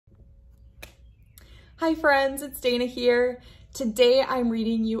Hi friends, it's Dana here. Today I'm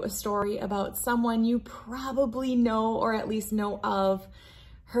reading you a story about someone you probably know or at least know of.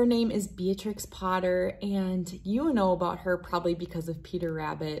 Her name is Beatrix Potter, and you know about her probably because of Peter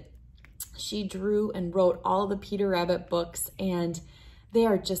Rabbit. She drew and wrote all the Peter Rabbit books, and they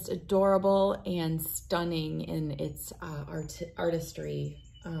are just adorable and stunning in its artistry.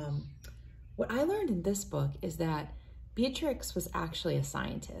 What I learned in this book is that Beatrix was actually a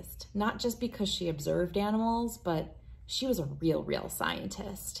scientist, not just because she observed animals, but she was a real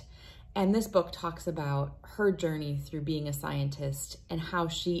scientist. And this book talks about her journey through being a scientist and how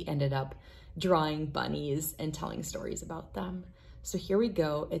she ended up drawing bunnies and telling stories about them. So here we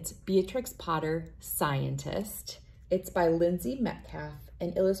go. It's Beatrix Potter, Scientist. It's by Lindsay Metcalf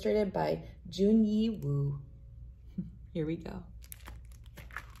and illustrated by Junyi Wu. Here we go.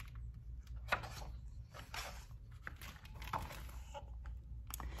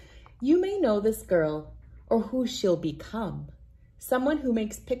 You may know this girl, or who she'll become. Someone who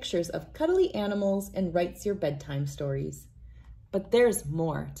makes pictures of cuddly animals and writes your bedtime stories. But there's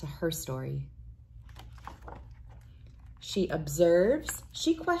more to her story. She observes,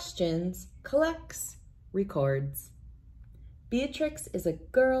 she questions, collects, records. Beatrix is a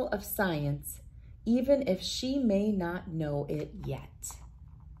girl of science, even if she may not know it yet.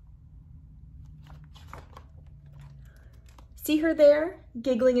 See her there,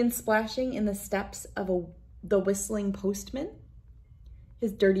 giggling and splashing in the steps of the whistling postman?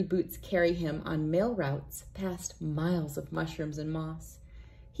 His dirty boots carry him on mail routes past miles of mushrooms and moss.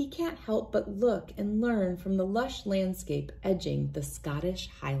 He can't help but look and learn from the lush landscape edging the Scottish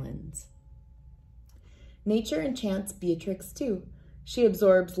Highlands. Nature enchants Beatrix too. She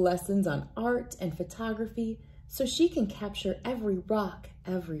absorbs lessons on art and photography so she can capture every rock,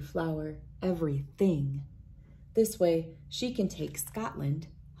 every flower, everything. This way, she can take Scotland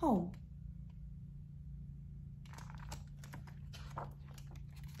home.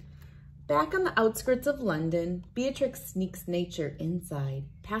 Back on the outskirts of London, Beatrix sneaks nature inside,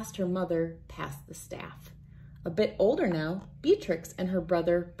 past her mother, past the staff. A bit older now, Beatrix and her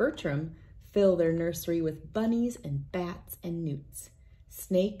brother Bertram fill their nursery with bunnies and bats and newts,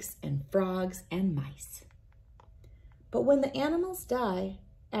 snakes and frogs and mice. But when the animals die,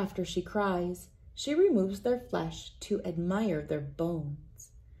 after she cries, she removes their flesh to admire their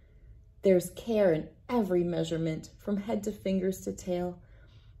bones. There's care in every measurement, from head to fingers to tail.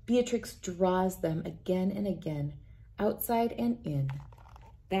 Beatrix draws them again and again, outside and in.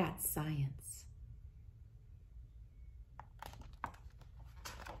 That's science.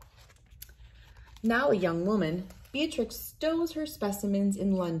 Now a young woman, Beatrix stows her specimens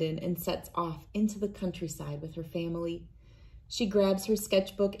in London and sets off into the countryside with her family. She grabs her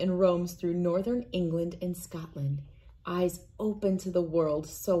sketchbook and roams through northern England and Scotland, eyes open to the world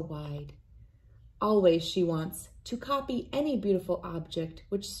so wide. Always she wants to copy any beautiful object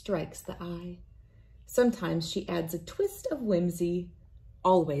which strikes the eye. Sometimes she adds a twist of whimsy.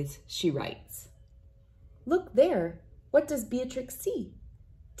 Always she writes. Look there, what does Beatrix see?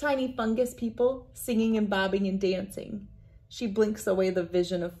 Tiny fungus people singing and bobbing and dancing. She blinks away the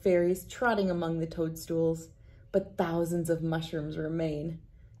vision of fairies trotting among the toadstools. But thousands of mushrooms remain.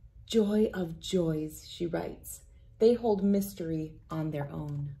 Joy of joys, she writes. They hold mystery on their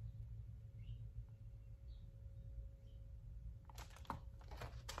own.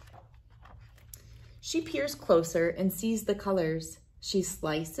 She peers closer and sees the colors. She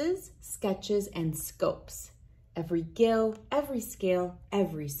slices, sketches, and scopes. Every gill, every scale,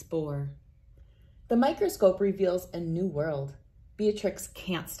 every spore. The microscope reveals a new world. Beatrix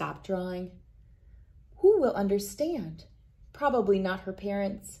can't stop drawing. Who will understand? Probably not her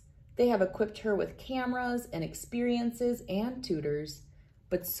parents. They have equipped her with cameras and experiences and tutors,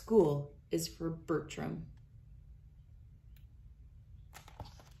 but school is for Bertram.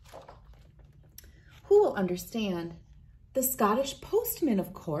 Who will understand? The Scottish postman,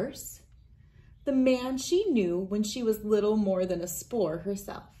 of course. The man she knew when she was little more than a spore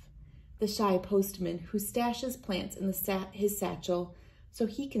herself. The shy postman who stashes plants in his satchel so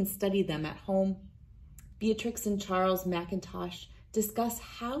he can study them at home. Beatrix and Charles Mackintosh discuss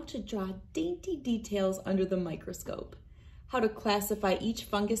how to draw dainty details under the microscope, how to classify each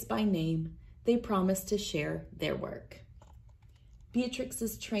fungus by name. They promise to share their work.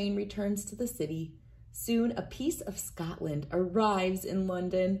 Beatrix's train returns to the city. Soon a piece of Scotland arrives in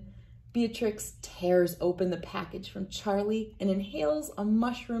London. Beatrix tears open the package from Charlie and inhales a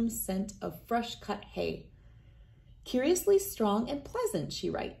mushroom scent of fresh cut hay. Curiously strong and pleasant, she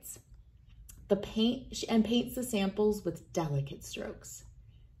writes. Paints the samples with delicate strokes.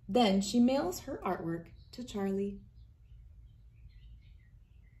 Then she mails her artwork to Charlie.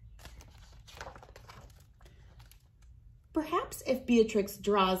 Perhaps if Beatrix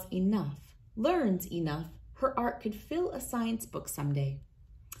draws enough, learns enough, her art could fill a science book someday.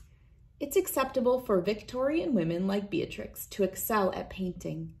 It's acceptable for Victorian women like Beatrix to excel at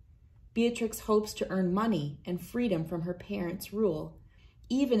painting. Beatrix hopes to earn money and freedom from her parents' rule,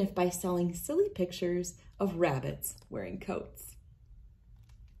 even if by selling silly pictures of rabbits wearing coats.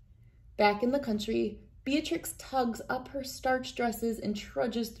 Back in the country, Beatrix tugs up her starch dresses and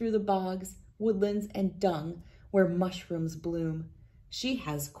trudges through the bogs, woodlands, and dung where mushrooms bloom. She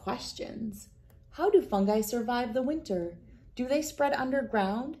has questions. How do fungi survive the winter? Do they spread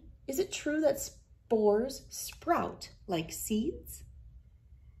underground? Is it true that spores sprout like seeds?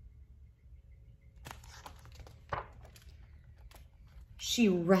 She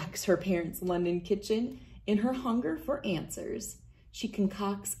wrecks her parents' London kitchen in her hunger for answers. She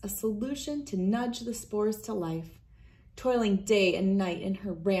concocts a solution to nudge the spores to life. Toiling day and night in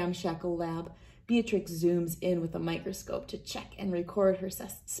her ramshackle lab, Beatrix zooms in with a microscope to check and record her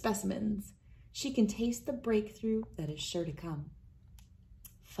specimens. She can taste the breakthrough that is sure to come.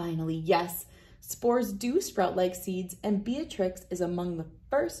 Finally, yes, spores do sprout like seeds, and Beatrix is among the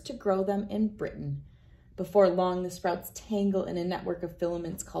first to grow them in Britain. Before long, the sprouts tangle in a network of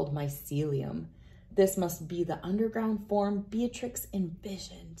filaments called mycelium. This must be the underground form Beatrix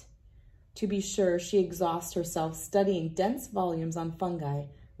envisioned. To be sure, she exhausts herself studying dense volumes on fungi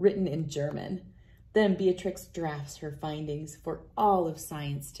written in German. Then Beatrix drafts her findings for all of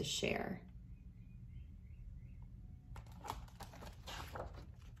science to share.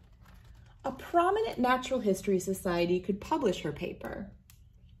 A prominent natural history society could publish her paper,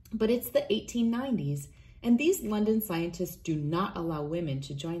 but it's the 1890s, and these London scientists do not allow women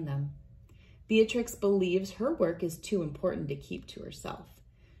to join them. Beatrix believes her work is too important to keep to herself.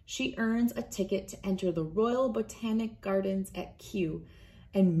 She earns a ticket to enter the Royal Botanic Gardens at Kew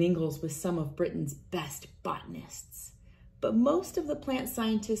and mingles with some of Britain's best botanists. But most of the plant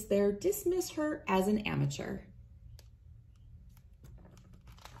scientists there dismiss her as an amateur.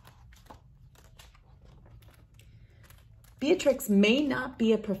 Beatrix may not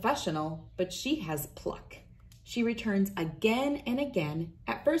be a professional, but she has pluck. She returns again and again,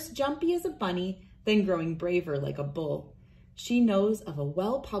 at first jumpy as a bunny, then growing braver like a bull. She knows of a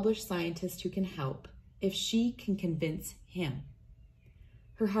well-published scientist who can help, if she can convince him.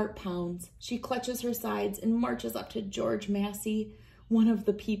 Her heart pounds. She clutches her sides and marches up to George Massey, one of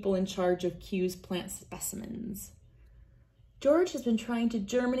the people in charge of Kew's plant specimens. George has been trying to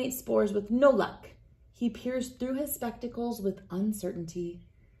germinate spores with no luck. He peers through his spectacles with uncertainty.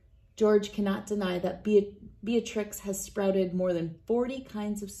 George cannot deny that Beatrix has sprouted more than 40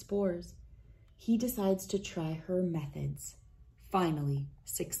 kinds of spores. He decides to try her methods. Finally,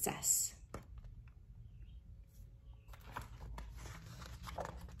 success.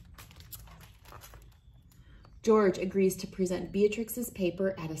 George agrees to present Beatrix's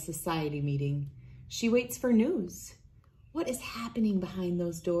paper at a society meeting. She waits for news. What is happening behind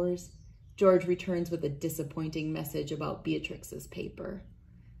those doors? George returns with a disappointing message about Beatrix's paper.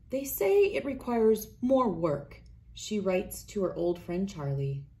 They say it requires more work, she writes to her old friend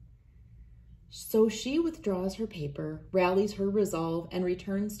Charlie. So she withdraws her paper, rallies her resolve, and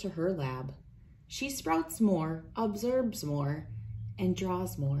returns to her lab. She sprouts more, observes more, and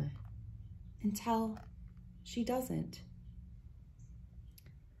draws more, until she doesn't.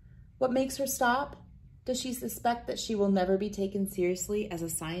 What makes her stop? Does she suspect that she will never be taken seriously as a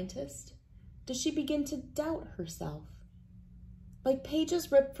scientist? Does she begin to doubt herself? Like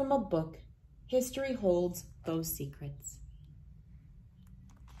pages ripped from a book, history holds those secrets.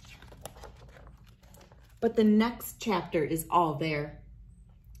 But the next chapter is all there.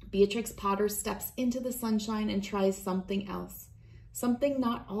 Beatrix Potter steps into the sunshine and tries something else, something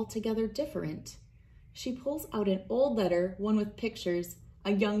not altogether different. She pulls out an old letter, one with pictures.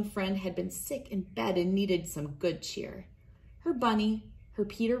 A young friend had been sick in bed and needed some good cheer. Her bunny, her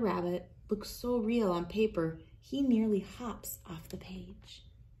Peter Rabbit, looks so real on paper, he nearly hops off the page.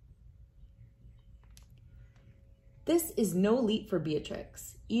 This is no leap for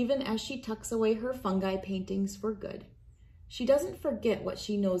Beatrix, even as she tucks away her fungi paintings for good. She doesn't forget what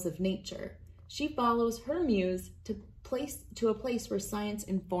she knows of nature. She follows her muse to a place where science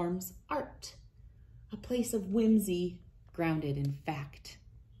informs art, a place of whimsy grounded in fact.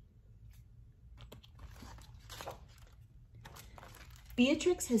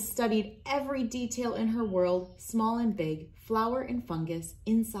 Beatrix has studied every detail in her world, small and big, flower and fungus,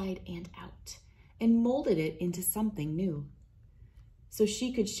 inside and out, and molded it into something new, so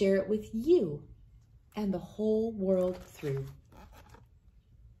she could share it with you and the whole world through.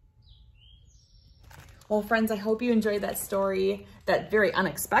 Well, friends, I hope you enjoyed that story, that very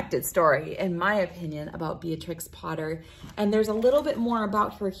unexpected story, in my opinion, about Beatrix Potter. And there's a little bit more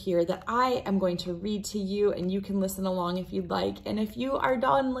about her here that I am going to read to you, and you can listen along if you'd like. And if you are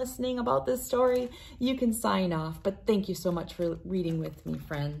done listening about this story, you can sign off. But thank you so much for reading with me,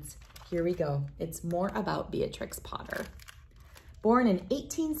 friends. Here we go. It's more about Beatrix Potter. Born in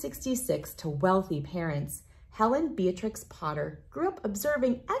 1866 to wealthy parents, Helen Beatrix Potter grew up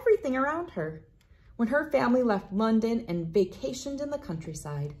observing everything around her. When her family left London and vacationed in the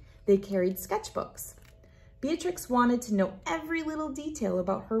countryside, they carried sketchbooks. Beatrix wanted to know every little detail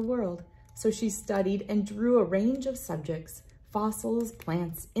about her world, so she studied and drew a range of subjects, fossils,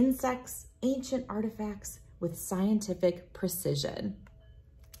 plants, insects, ancient artifacts, with scientific precision.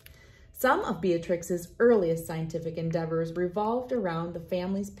 Some of Beatrix's earliest scientific endeavors revolved around the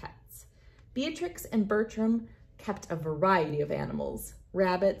family's pets. Beatrix and Bertram kept a variety of animals.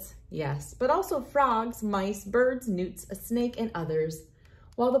 Rabbits, yes, but also frogs, mice, birds, newts, a snake, and others.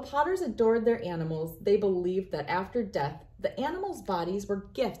 While the Potters adored their animals, they believed that after death, the animals' bodies were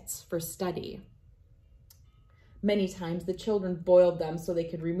gifts for study. Many times, the children boiled them so they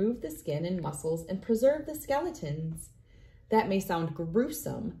could remove the skin and muscles and preserve the skeletons. That may sound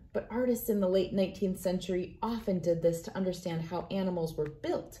gruesome, but artists in the late 19th century often did this to understand how animals were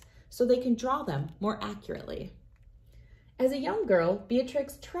built so they can draw them more accurately. As a young girl,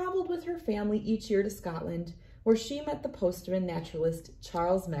 Beatrix traveled with her family each year to Scotland, where she met the postman naturalist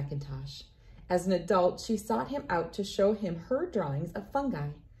Charles Mackintosh. As an adult, she sought him out to show him her drawings of fungi.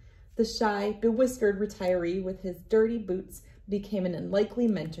 The shy, bewhiskered retiree with his dirty boots became an unlikely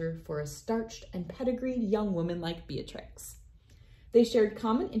mentor for a starched and pedigreed young woman like Beatrix. They shared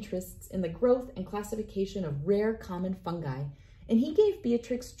common interests in the growth and classification of rare common fungi, and he gave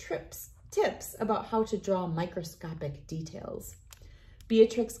Beatrix tips about how to draw microscopic details.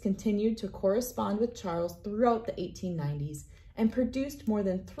 Beatrix continued to correspond with Charles throughout the 1890s and produced more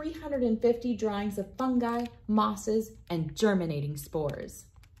than 350 drawings of fungi, mosses, and germinating spores.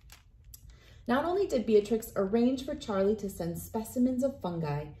 Not only did Beatrix arrange for Charlie to send specimens of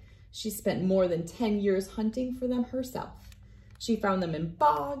fungi, she spent more than 10 years hunting for them herself. She found them in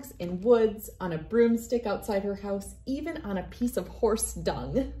bogs, in woods, on a broomstick outside her house, even on a piece of horse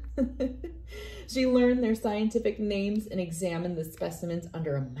dung. She learned their scientific names and examined the specimens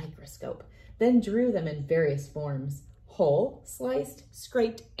under a microscope, then drew them in various forms: whole, sliced,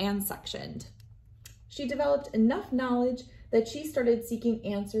 scraped, and sectioned. She developed enough knowledge that she started seeking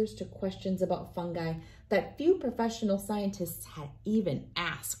answers to questions about fungi that few professional scientists had even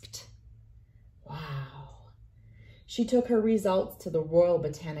asked. Wow. She took her results to the Royal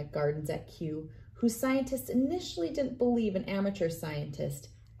Botanic Gardens at Kew, whose scientists initially didn't believe an amateur scientist,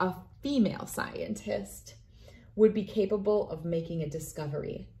 a female scientist, would be capable of making a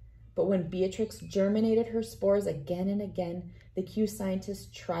discovery. But when Beatrix germinated her spores again and again, the Kew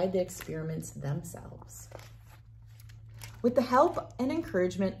scientists tried the experiments themselves. With the help and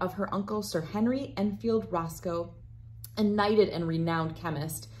encouragement of her uncle, Sir Henry Enfield Roscoe, a knighted and renowned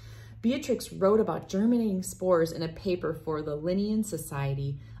chemist, Beatrix wrote about germinating spores in a paper for the Linnean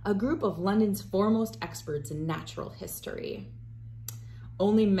Society, a group of London's foremost experts in natural history.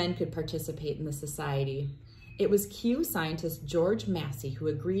 Only men could participate in the society. It was Kew scientist George Massey who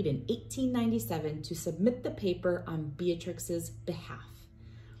agreed in 1897 to submit the paper on Beatrix's behalf.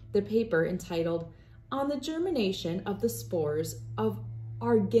 The paper, entitled "On the Germination of the Spores of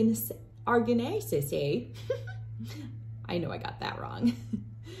Arganaceae," I know I got that wrong,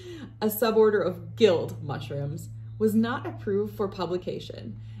 a suborder of gill mushrooms, was not approved for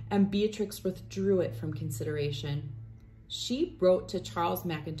publication, and Beatrix withdrew it from consideration. She wrote to Charles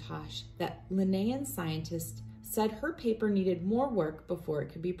Mackintosh that Linnean scientists said her paper needed more work before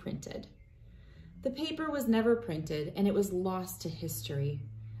it could be printed. The paper was never printed, and it was lost to history.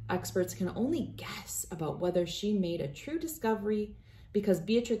 Experts can only guess about whether she made a true discovery because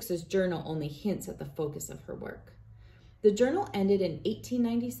Beatrix's journal only hints at the focus of her work. The journal ended in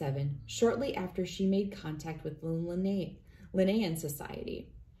 1897, shortly after she made contact with the Linnean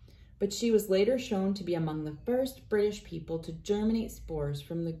Society. But she was later shown to be among the first British people to germinate spores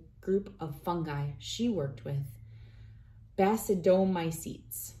from the group of fungi she worked with,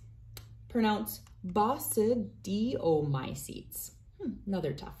 Basidiomycetes. Pronounced Basidiomycetes.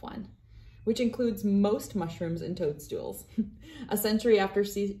 Another tough one. Which includes most mushrooms and toadstools. A century after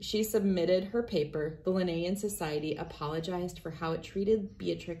she submitted her paper, the Linnean Society apologized for how it treated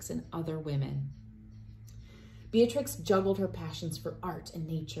Beatrix and other women. Beatrix juggled her passions for art and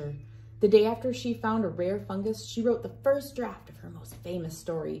nature. The day after she found a rare fungus, she wrote the first draft of her most famous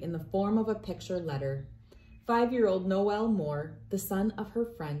story in the form of a picture letter. 5-year-old Noel Moore, the son of her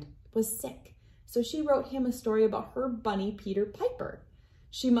friend, was sick, so she wrote him a story about her bunny, Peter Piper.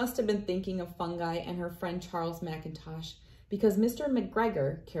 She must have been thinking of Fungi and her friend Charles McIntosh because Mr.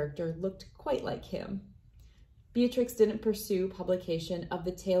 McGregor character looked quite like him. Beatrix didn't pursue publication of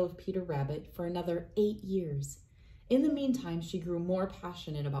The Tale of Peter Rabbit for another 8 years. In the meantime, she grew more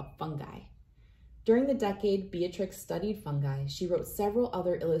passionate about fungi. During the decade Beatrix studied fungi, she wrote several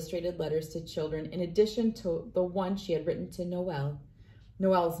other illustrated letters to children in addition to the one she had written to Noelle.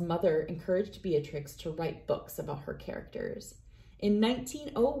 Noelle's mother encouraged Beatrix to write books about her characters. In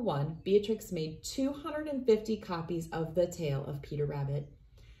 1901, Beatrix made 250 copies of The Tale of Peter Rabbit.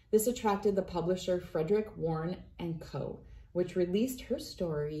 This attracted the publisher Frederick Warne & Co., which released her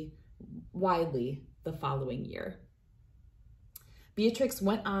story widely the following year. Beatrix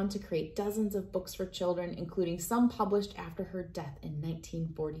went on to create dozens of books for children, including some published after her death in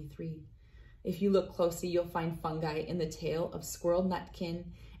 1943. If you look closely, you'll find fungi in The Tale of Squirrel Nutkin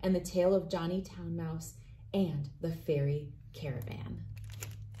and The Tale of Johnny Town Mouse and The Fairy Caravan.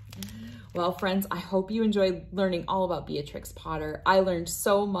 Well, friends, I hope you enjoyed learning all about Beatrix Potter. I learned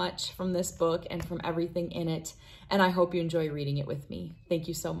so much from this book and from everything in it, and I hope you enjoy reading it with me. Thank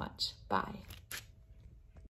you so much. Bye.